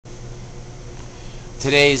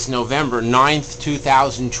Today's November 9th,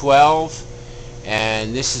 2012,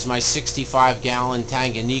 and this is my 65-gallon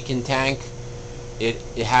Tanganyikan tank. It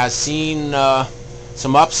has seen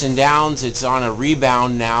some ups and downs. It's on a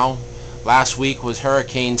rebound now. Last week was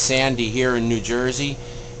Hurricane Sandy here in New Jersey,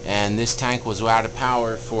 and this tank was out of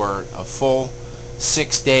power for a full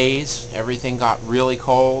 6 days. Everything got really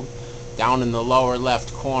cold. Down in the lower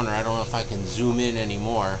left corner, I don't know if I can zoom in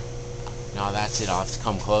anymore. No, that's it. I'll have to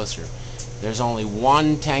come closer. There's only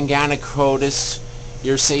one Tanganicodus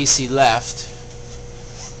irsacae left,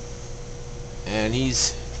 and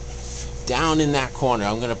he's down in that corner.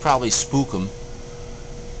 I'm going to probably spook him.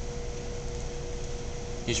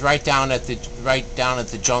 He's right down at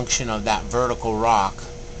the junction of that vertical rock.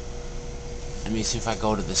 Let me see if I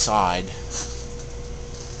go to the side,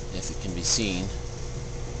 if it can be seen.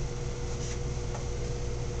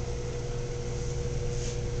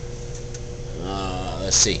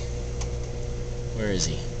 Let's see. Where is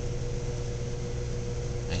he?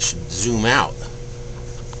 I should zoom out.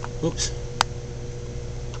 Oops.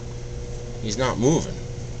 He's not moving.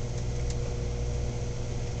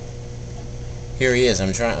 Here he is.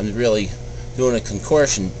 I'm really doing a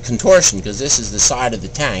contortion because this is the side of the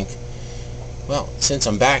tank. Well, since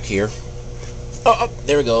I'm back here, oh,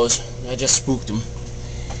 there he goes. I just spooked him.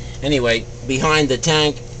 Anyway, behind the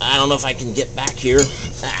tank, I don't know if I can get back here.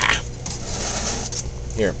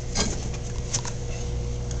 Here.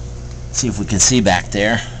 See if we can see back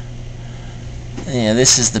there. Yeah,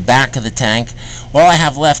 this is the back of the tank. All I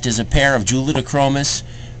have left is a pair of Julidochromis,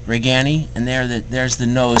 regani, and there's the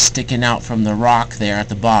nose sticking out from the rock there at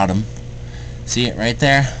the bottom. See it right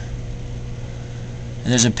there?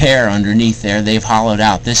 And there's a pair underneath there. They've hollowed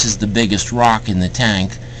out. This is the biggest rock in the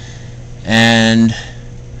tank. And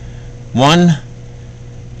one,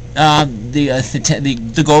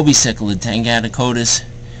 the goby cichlid, Tanganicodus.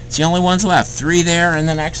 It's the only ones left. 3 there, and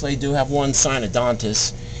then actually I do have one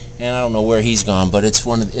Synodontis, and I don't know where he's gone, but it's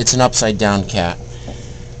an upside down cat.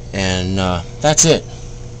 And that's it.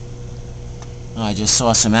 I just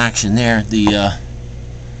saw some action there. The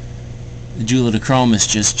Julidochromis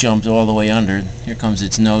just jumped all the way under. Here comes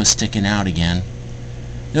its nose sticking out again.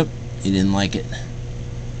 Nope, he didn't like it.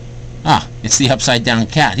 Ah, it's the upside down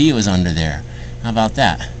cat. He was under there. How about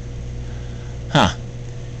that? Huh.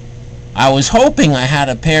 I was hoping I had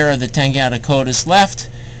a pair of the Tanganicodus left,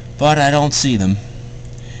 but I don't see them.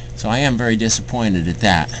 So I am very disappointed at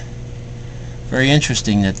that. Very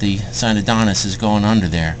interesting that the Synodontis is going under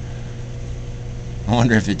there. I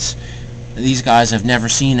wonder if it's... These guys have never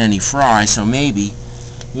seen any fry, so maybe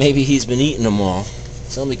he's been eating them all.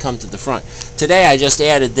 So let me come to the front. Today I just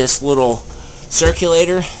added this little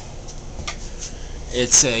circulator.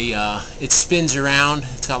 It's it spins around.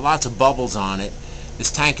 It's got lots of bubbles on it. This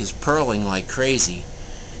tank is purling like crazy,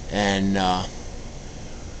 and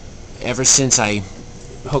ever since I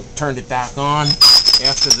turned it back on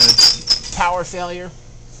after the power failure,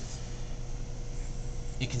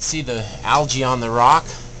 you can see the algae on the rock.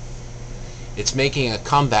 It's making a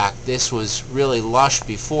comeback. This was really lush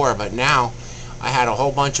before, but now I had a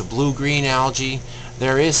whole bunch of blue-green algae.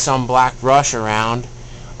 There is some black brush around.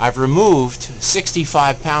 I've removed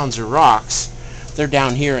 65 pounds of rocks. They're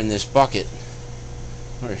down here in this bucket.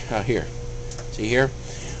 Out here. See here?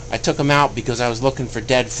 I took them out because I was looking for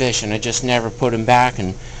dead fish, and I just never put them back,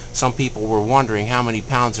 and some people were wondering how many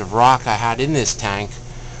pounds of rock I had in this tank.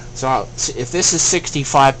 So if this is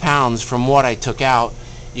 65 pounds from what I took out,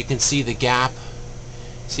 you can see the gap.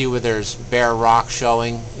 See where there's bare rock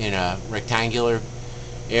showing in a rectangular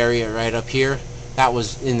area right up here? That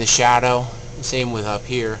was in the shadow. Same with up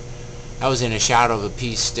here. That was in a shadow of a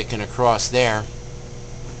piece sticking across there.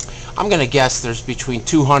 I'm going to guess there's between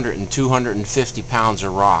 200 and 250 pounds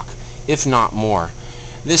of rock, if not more.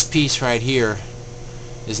 This piece right here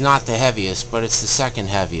is not the heaviest, but it's the second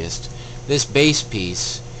heaviest. This base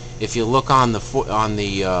piece, if you look on my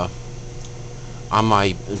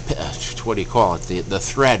what do you call it, the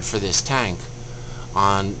thread for this tank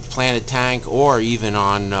on Planet Tank, or even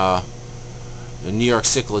on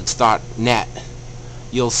NewYorkCichlids.net,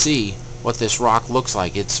 you'll see what this rock looks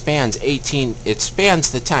like. It spans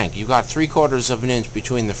the tank. You've got 3/4 of an inch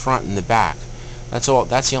between the front and the back. That's all.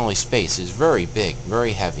 That's the only space. It's very big,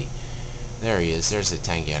 very heavy. There he is. There's the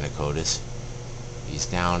Tanganicodus. He's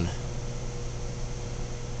down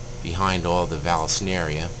behind all the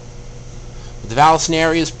Vallisneria. But the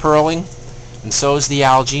Vallisneria is purling, and so is the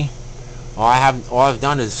algae. All I've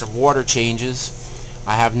done is some water changes.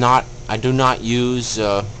 I do not use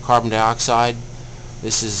carbon dioxide.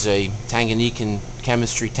 This is a Tanganyikan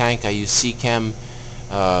chemistry tank. I use Seachem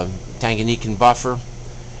Tanganyikan buffer,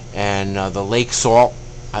 and the lake salt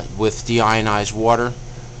with deionized water.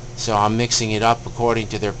 So I'm mixing it up according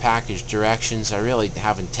to their package directions. I really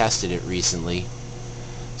haven't tested it recently.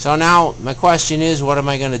 So now my question is, what am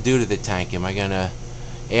I going to do to the tank? Am I going to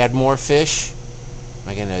add more fish? Am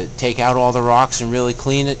I going to take out all the rocks and really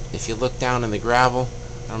clean it? If you look down in the gravel,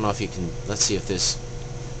 I don't know if you can, let's see if this,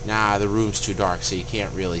 nah, the room's too dark so you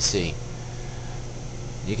can't really see.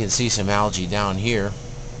 You can see some algae down here.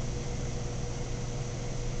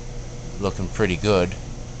 Looking pretty good.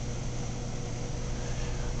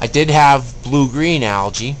 I did have blue-green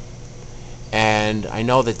algae, and I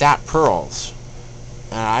know that that pearls.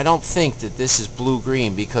 And I don't think that this is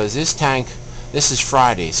blue-green, because this tank, this is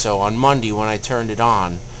Friday, so on Monday when I turned it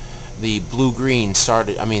on, the blue-green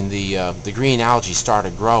started, the green algae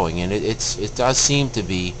started growing, and it does seem to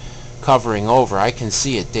be covering over. I can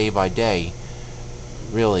see it day by day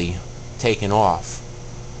really taking off.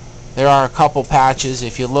 There are a couple patches.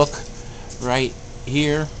 If you look right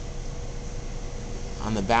here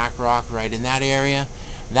on the back rock, right in that area,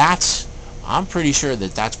 I'm pretty sure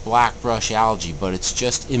that that's black brush algae, but it's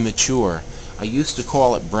just immature. I used to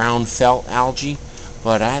call it brown felt algae,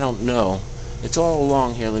 but I don't know. It's all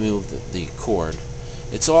along here. Let me move the cord.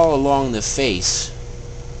 It's all along the face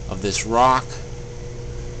of this rock.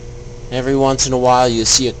 Every once in a while you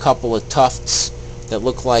see a couple of tufts that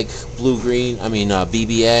look like blue-green,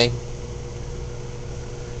 BBA.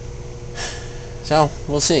 So,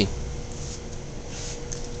 we'll see.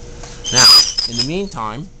 Now, in the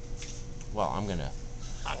meantime, well, I'm gonna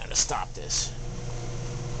stop this.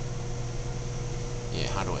 Yeah,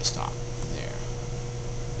 how do I stop? There.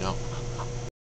 No.